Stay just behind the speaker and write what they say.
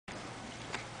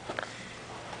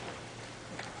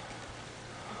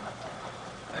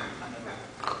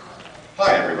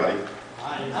Hi, everybody.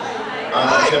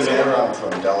 I'm Tim Miller. I'm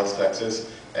from Dallas,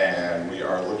 Texas, and we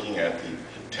are looking at the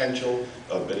potential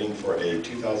of bidding for a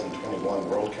 2021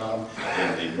 WorldCon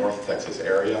in the North Texas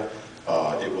area.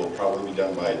 It will probably be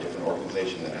done by a different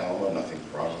organization than Alamo. Nothing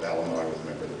wrong with Alamo. I was a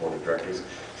member of the board of directors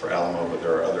for Alamo, but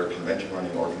there are other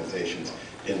convention-running organizations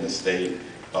in the state.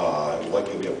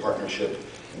 Likely be a partnership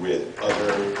with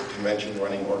other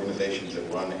convention-running organizations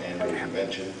that run annual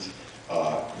conventions.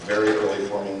 Very early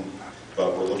forming,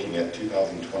 but we're looking at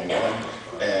 2021,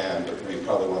 and we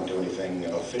probably won't do anything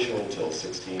official until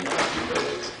 16 at the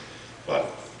earliest. But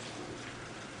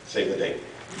save the date.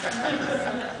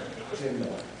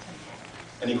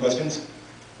 Any questions?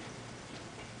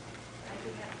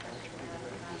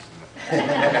 You've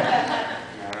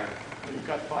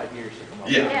got 5 years to come up.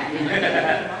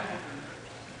 Yeah.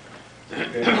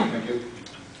 Okay, thank you.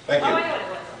 Thank Oh, I you. know what it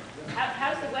was.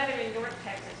 How's the weather in North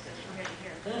Texas since we're here?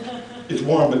 It's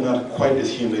warm, but not quite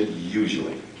as humid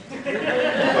usually.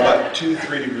 About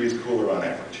 2-3 degrees cooler on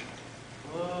average.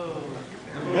 Whoa.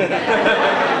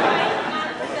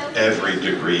 Every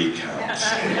degree counts.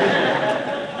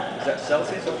 Is that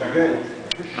Celsius or Fahrenheit?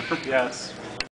 Okay. Yes.